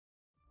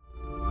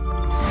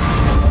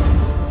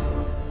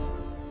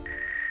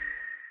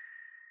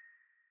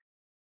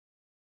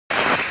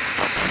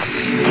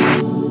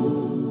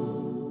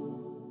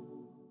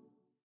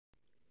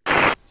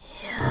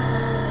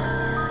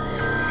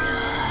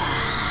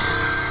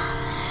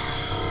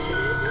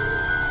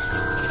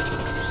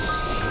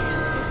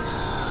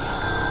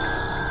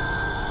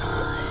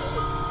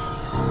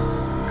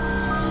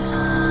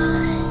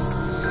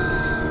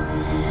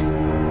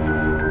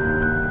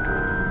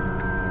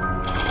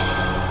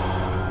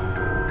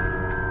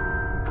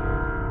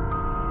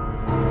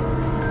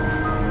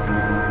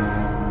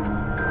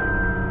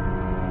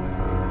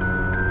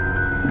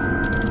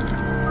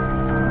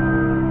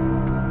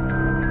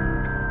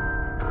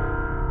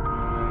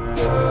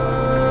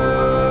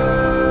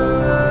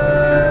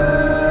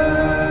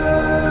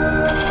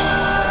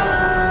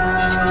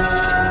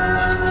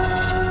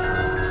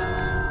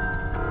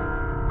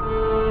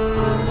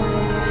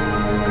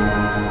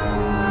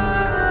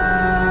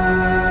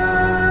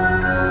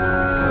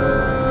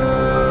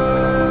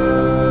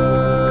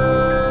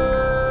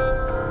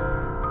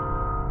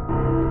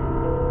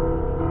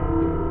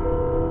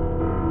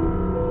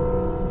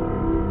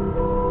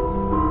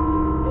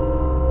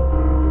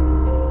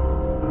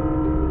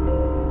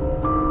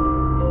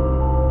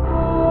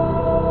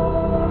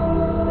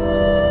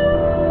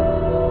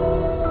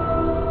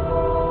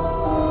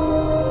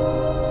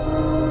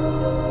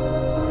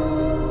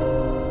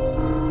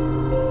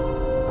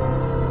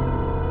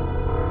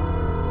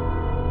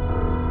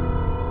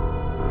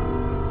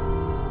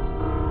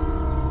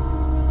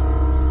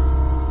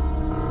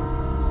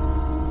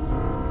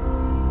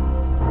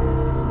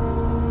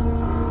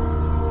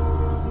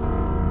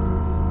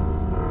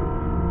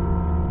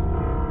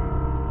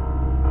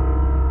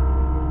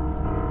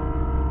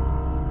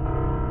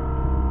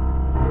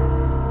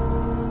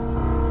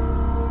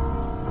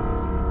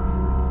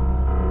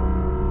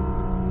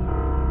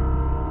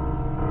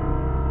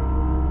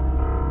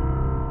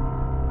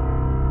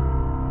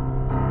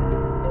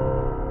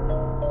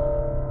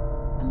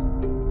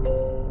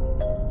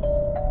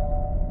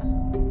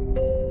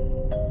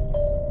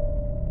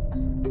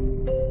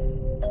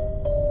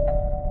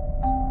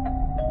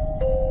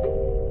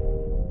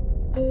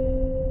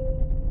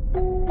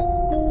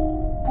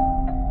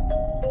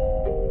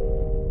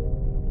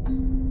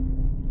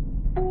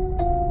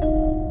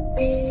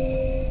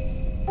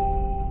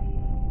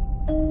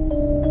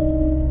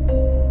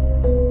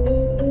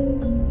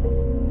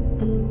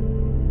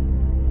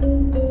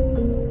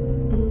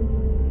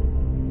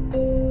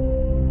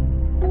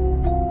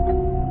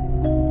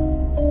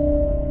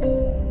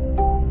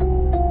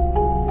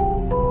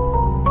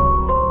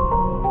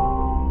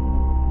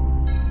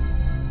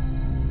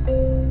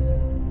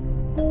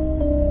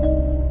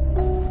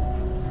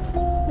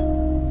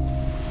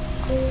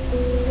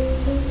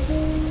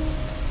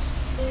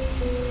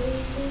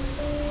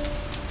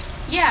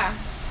Yeah,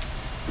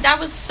 that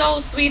was so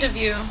sweet of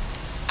you.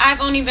 I've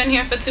only been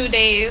here for 2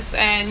 days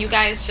and you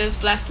guys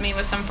just blessed me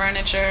with some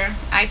furniture.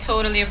 I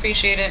totally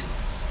appreciate it.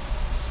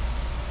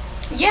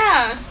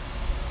 Yeah.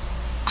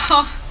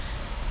 Oh,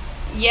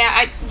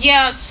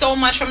 yeah, so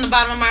much from the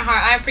bottom of my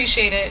heart. I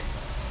appreciate it.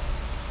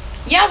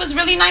 Yeah, it was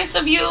really nice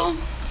of you.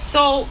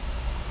 So,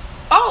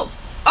 oh,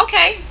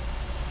 okay.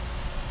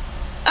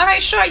 All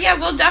right, sure. Yeah,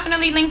 we'll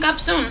definitely link up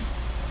soon.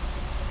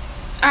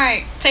 All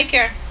right, take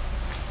care.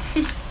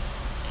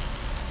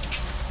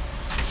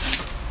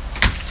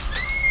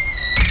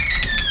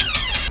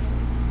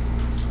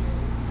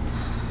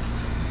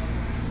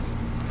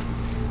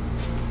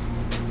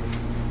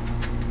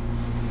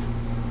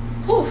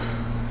 Whew.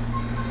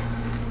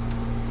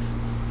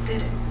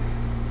 Did it.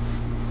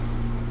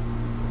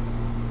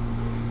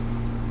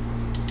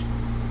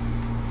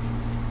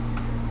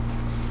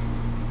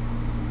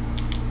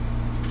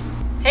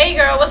 Hey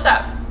girl, what's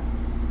up?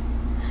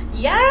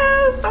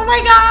 Yes, oh my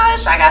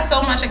gosh, I got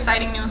so much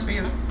exciting news for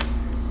you.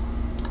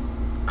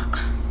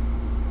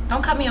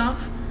 Don't cut me off.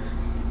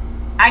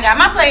 I got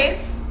my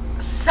place,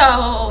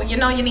 so you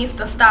know you need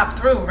to stop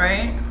through,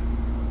 right?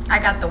 I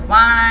got the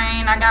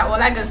wine, I got all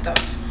that good stuff.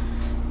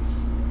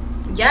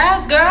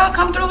 Yes, girl,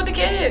 come through with the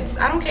kids.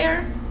 I don't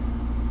care.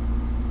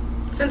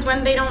 Since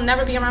when they don't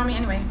never be around me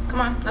anyway.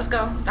 Come on, let's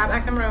go. Stop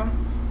acting real.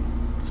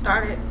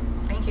 Start it.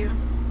 Thank you.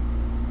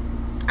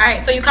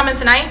 Alright, so you coming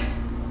tonight?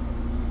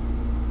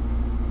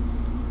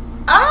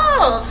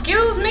 Oh,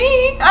 excuse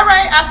me.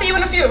 Alright, I'll see you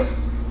in a few.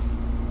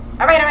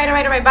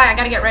 Alright. Bye. I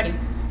gotta get ready.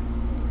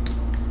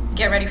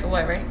 Get ready for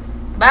what, right?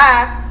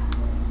 Bye.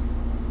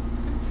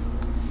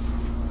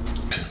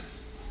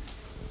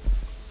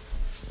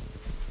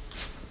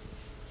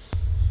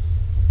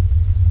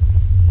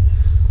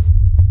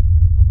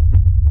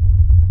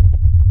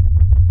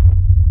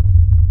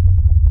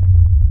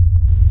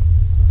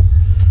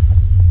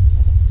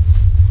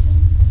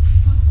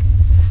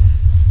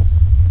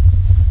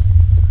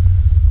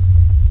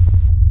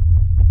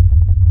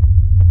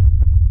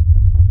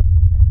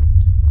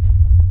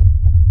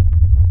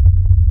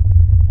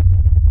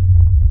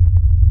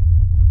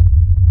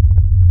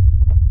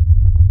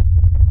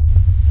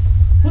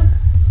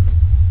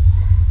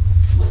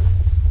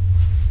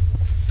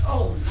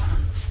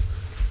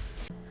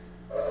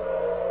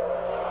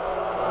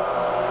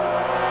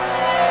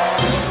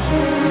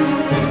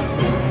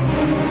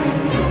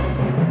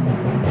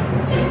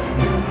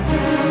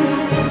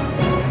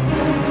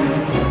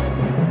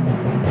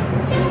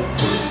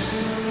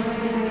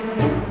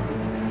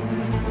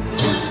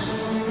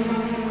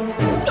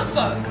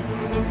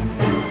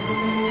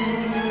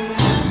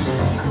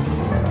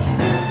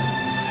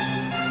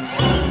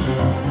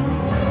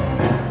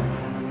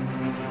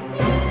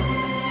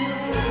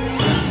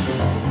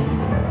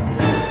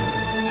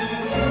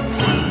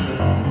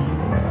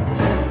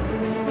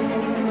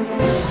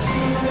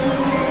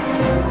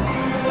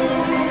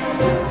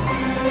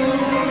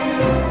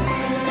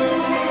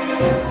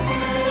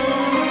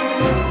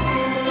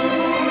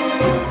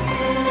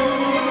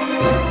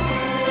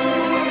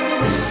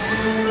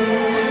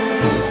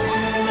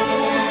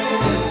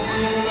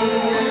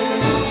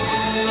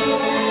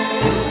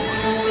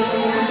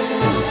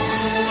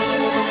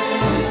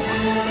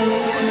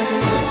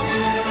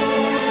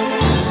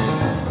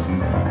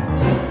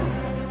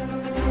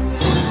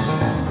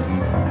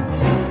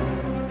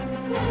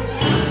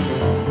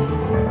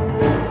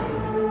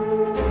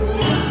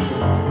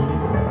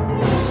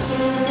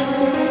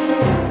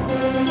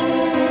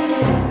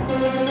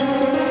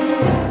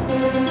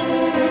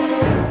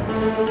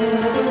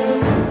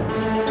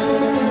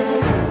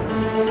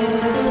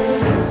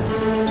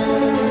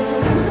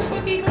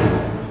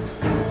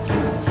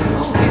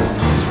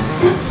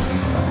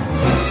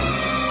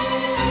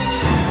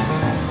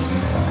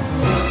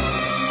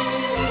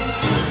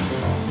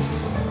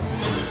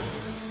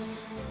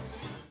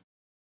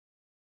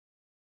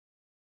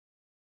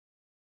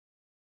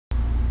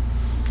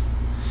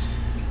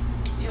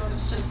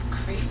 Just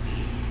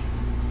crazy.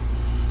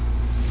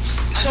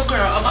 So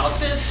girl, about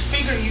this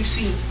figure you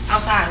see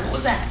outside, what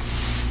was that?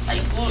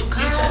 Like, what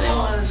you said it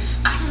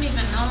was? I don't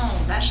even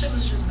know. That shit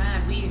was just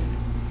mad weird.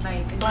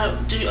 Like,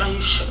 but are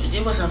you sure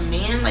it was a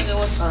man? Like it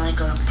was like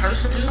a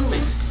person or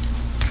something?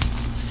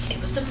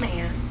 It was a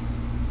man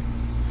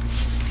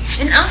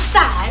standing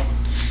outside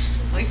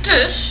like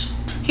this.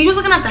 He was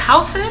looking at the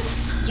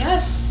houses?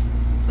 Yes.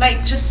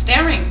 Like just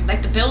staring.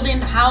 Like the building,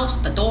 the house,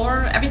 the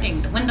door,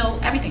 everything, the window,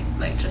 everything.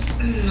 Like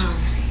just no.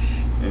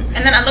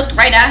 And then I looked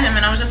right at him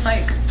and I was just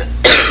like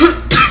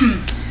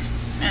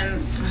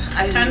and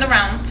I turned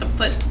around to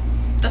put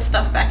the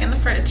stuff back in the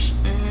fridge.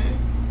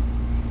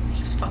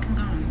 He was fucking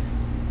gone.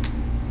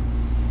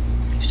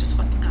 He was just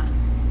fucking gone.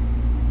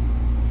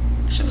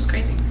 Shit was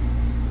crazy. You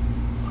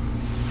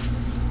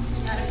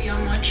gotta be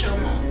on more chill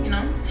mode, you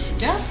know?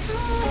 Yeah.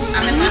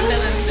 I'm in my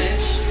feelings,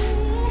 bitch.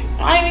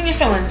 Why are you in your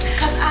feelings?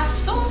 Cause I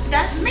saw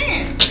that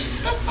man.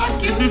 The fuck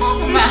you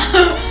talking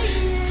about?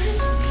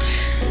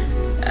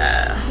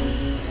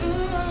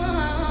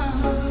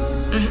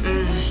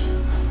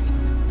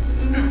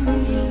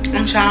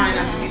 I'm trying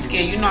not to be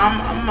scared. You know,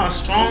 I'm a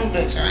strong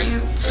bitch. I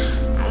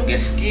don't get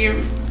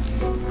scared.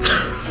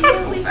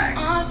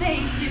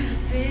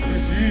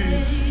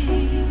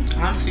 I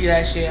don't see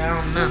that shit. I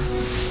don't know.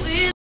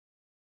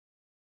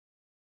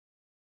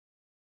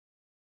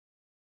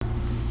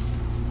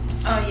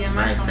 Oh yeah,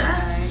 my phone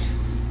died.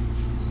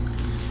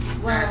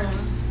 Well,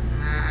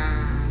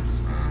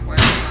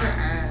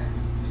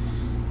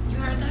 you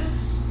heard that?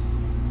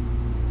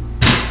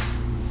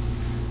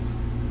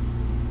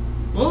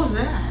 What was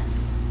that?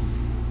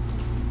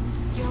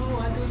 Yo,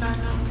 I do not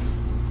know.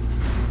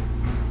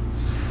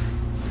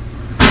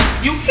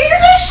 You hear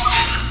that shit?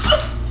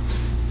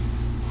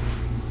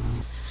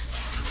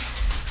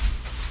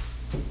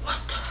 What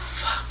the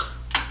fuck?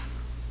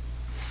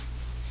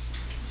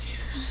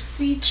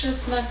 We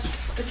just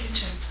left the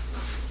kitchen.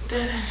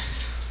 Dead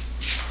ass.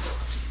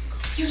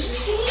 You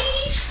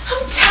see?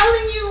 I'm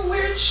telling you,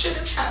 weird shit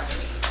is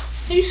happening.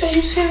 You say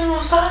you sitting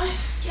outside?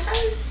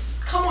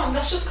 Yes. Come on,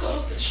 let's just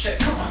close this shit.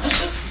 Come on, let's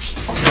just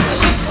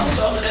close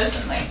all of this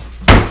and like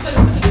put it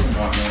back to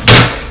normal.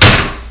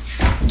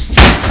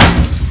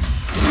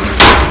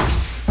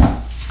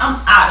 I'm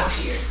out of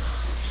here.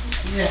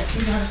 Yeah,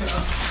 we gotta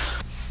go.